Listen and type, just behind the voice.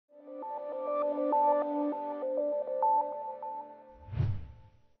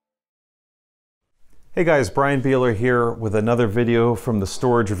Hey guys, Brian Beeler here with another video from the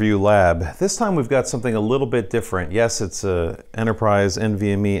Storage Review Lab. This time we've got something a little bit different. Yes, it's a enterprise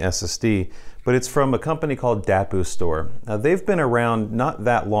NVMe SSD, but it's from a company called DapuStor. Now they've been around not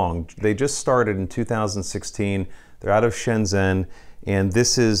that long. They just started in 2016. They're out of Shenzhen, and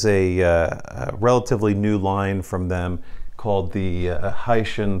this is a relatively new line from them called the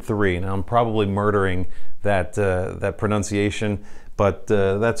Haishan 3. Now I'm probably murdering that pronunciation, but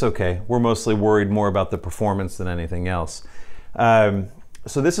that's okay. We're mostly worried more about the performance than anything else.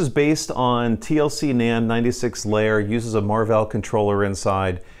 So this is based on TLC NAND 96 layer, uses a Marvell controller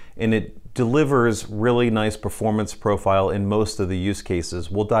inside, and it delivers really nice performance profile in most of the use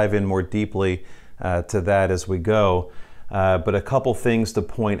cases. We'll dive in more deeply to that as we go. But a couple things to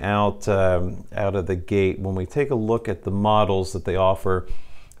point out out of the gate. When we take a look at the models that they offer,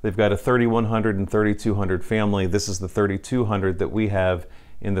 they've got a 3100 and 3200 family. This is the 3200 that we have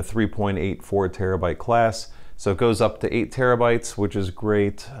in the 3.84 terabyte class. So it goes up to 8 terabytes, which is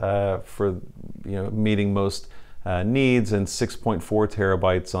great for meeting most needs, and 6.4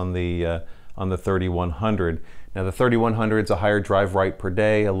 terabytes on the 3100. Now the 3100 is a higher drive write per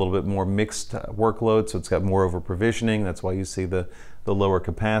day, a little bit more mixed workload, so it's got more over provisioning. That's why you see the lower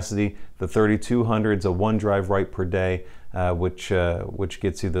capacity. The 3200 is a 1 drive write per day, which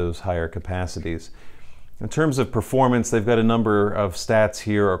gets you those higher capacities. In terms of performance, they've got a number of stats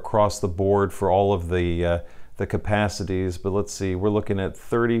here across the board for all of the capacities. But let's see, we're looking at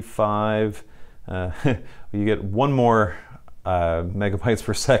 35. You get one more megabytes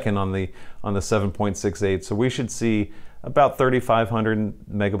per second on the 7.68, so we should see about 3,500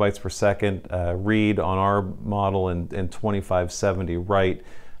 megabytes per second read on our model and 2570 write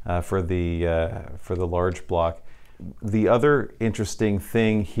for the large block. The other interesting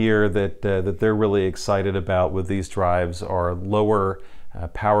thing here that they're really excited about with these drives are lower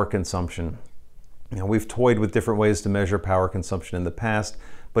power consumption. Now, we've toyed with different ways to measure power consumption in the past,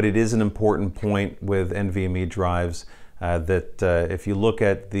 but it is an important point with NVMe drives that if you look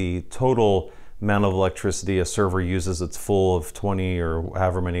at the total amount of electricity a server uses, it's full of 20 or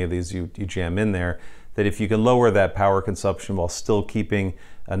however many of these you jam in there, that if you can lower that power consumption while still keeping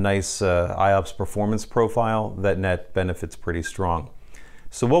a nice IOPS performance profile, that net benefit's pretty strong.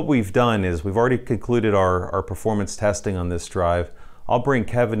 So what we've done is we've already concluded our performance testing on this drive. I'll bring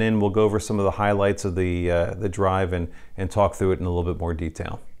Kevin in, we'll go over some of the highlights of the drive and talk through it in a little bit more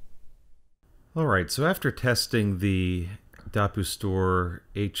detail. All right, so after testing the DapuStor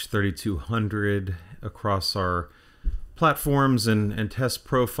H3200 across our platforms and test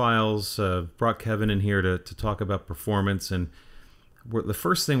profiles, brought Kevin in here to talk about performance. And the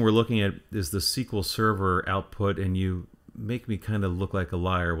first thing we're looking at is the SQL Server output, and you make me kind of look like a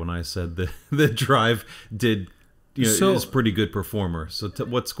liar when I said the drive did, is pretty good performer. So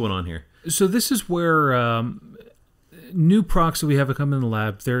what's going on here? So this is where new procs that we have come in the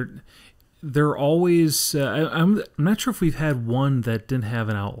lab, they're always, I'm not sure if we've had one that didn't have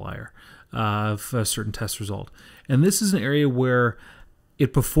an outlier of a certain test result. And this is an area where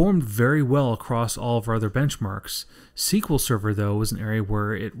it performed very well across all of our other benchmarks. SQL Server, though, was an area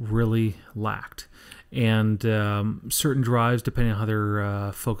where it really lacked. And certain drives, depending on how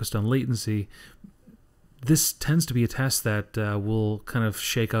they're focused on latency, this tends to be a test that will kind of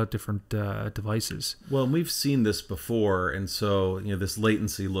shake out different devices. Well, we've seen this before, and so this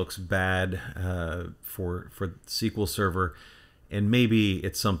latency looks bad for SQL Server, and maybe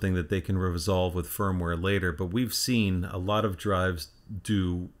it's something that they can resolve with firmware later. But we've seen a lot of drives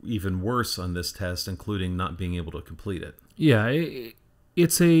do even worse on this test, including not being able to complete it. Yeah,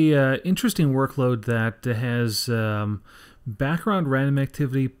 it's a interesting workload that has background random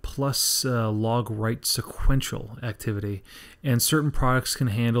activity plus log write sequential activity, and certain products can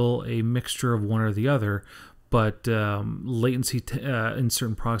handle a mixture of one or the other, but latency in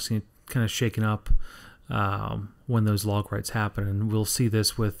certain products can kind of shaken up when those log writes happen, and we'll see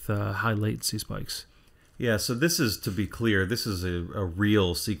this with high latency spikes. Yeah, so this is, to be clear, this is a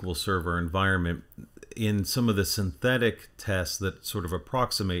real SQL Server environment. In some of the synthetic tests that sort of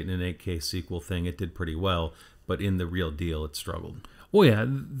approximate an 8K SQL thing, it did pretty well. But in the real deal, it struggled. Oh yeah,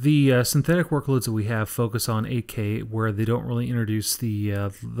 the synthetic workloads that we have focus on 8K, where they don't really introduce the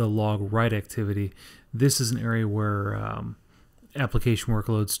log write activity. This is an area where application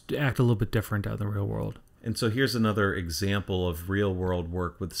workloads act a little bit different out in the real world. And so here's another example of real world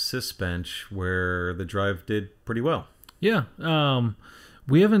work with Sysbench, where the drive did pretty well. Yeah.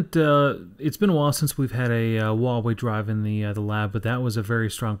 We haven't, it's been a while since we've had a Huawei drive in the lab, but that was a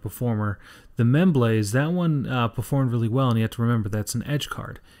very strong performer. The Memblaze, that one performed really well, and you have to remember that's an edge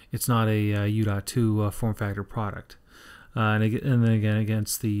card. It's not a U.2 form factor product. and then again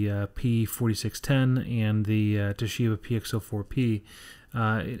against the P4610 and the Toshiba PX04P.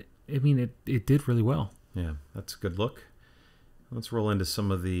 It did really well. Yeah, that's a good look. Let's roll into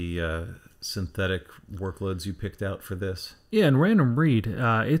some of the synthetic workloads you picked out for this. Yeah, in random read,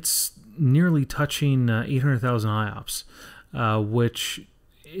 it's nearly touching 800,000 IOPS,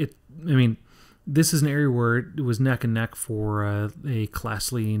 this is an area where it was neck and neck for a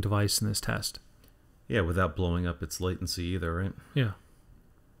class-leading device in this test. Yeah, without blowing up its latency either, right? Yeah.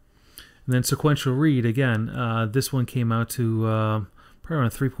 And then sequential read, again, this one came out to probably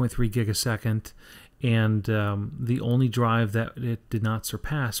around 3.3 gigasecond, and the only drive that it did not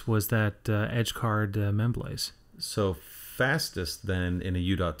surpass was that edge card Memblaze. So fastest then in a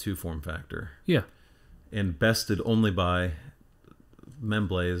U.2 form factor. Yeah. And bested only by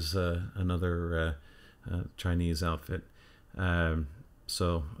Memblaze, another Chinese outfit.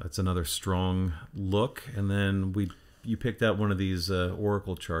 So that's another strong look. And then you picked out one of these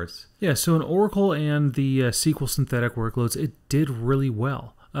Oracle charts. Yeah, so in Oracle and the SQL synthetic workloads, it did really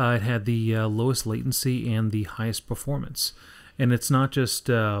well. It had the lowest latency and the highest performance. And it's not just,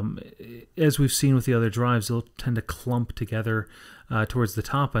 as we've seen with the other drives, they'll tend to clump together towards the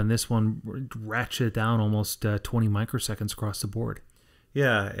top, and this one ratcheted down almost 20 microseconds across the board.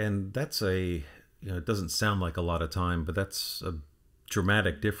 Yeah, and that's it doesn't sound like a lot of time, but that's a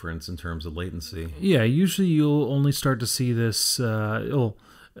dramatic difference in terms of latency. Yeah, usually you'll only start to see this, a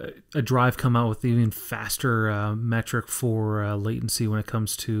drive come out with even faster metric for latency when it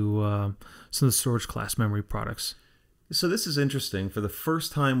comes to some of the storage class memory products. So this is interesting. For the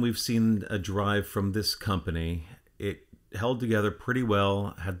first time we've seen a drive from this company, it held together pretty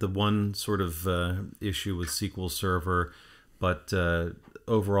well, had the one sort of issue with SQL Server, but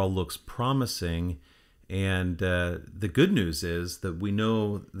overall looks promising. And the good news is that we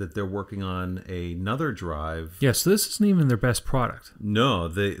know that they're working on another drive. Yeah, so this isn't even their best product. No,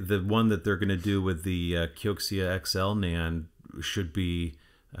 the one that they're going to do with the Kioxia XL NAND should be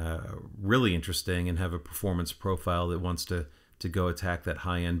really interesting and have a performance profile that wants to go attack that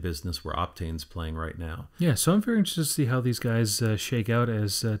high-end business where Optane's playing right now. Yeah, so I'm very interested to see how these guys shake out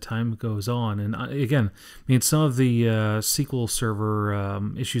as time goes on. And again, some of the SQL Server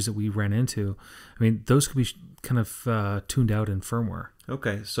issues that we ran into, those could be kind of tuned out in firmware.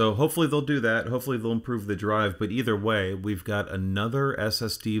 Okay, so hopefully they'll do that. Hopefully they'll improve the drive. But either way, we've got another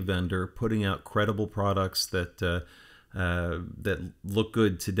SSD vendor putting out credible products that look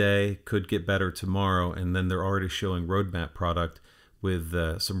good today, could get better tomorrow, and then they're already showing roadmap product with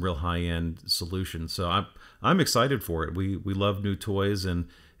some real high-end solutions. So I'm excited for it. We love new toys, and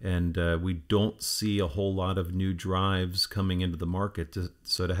we don't see a whole lot of new drives coming into the market.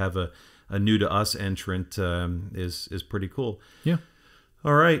 So to have a new to us entrant is pretty cool. Yeah.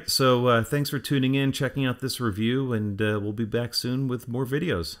 All right. So thanks for tuning in, checking out this review, and we'll be back soon with more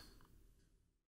videos.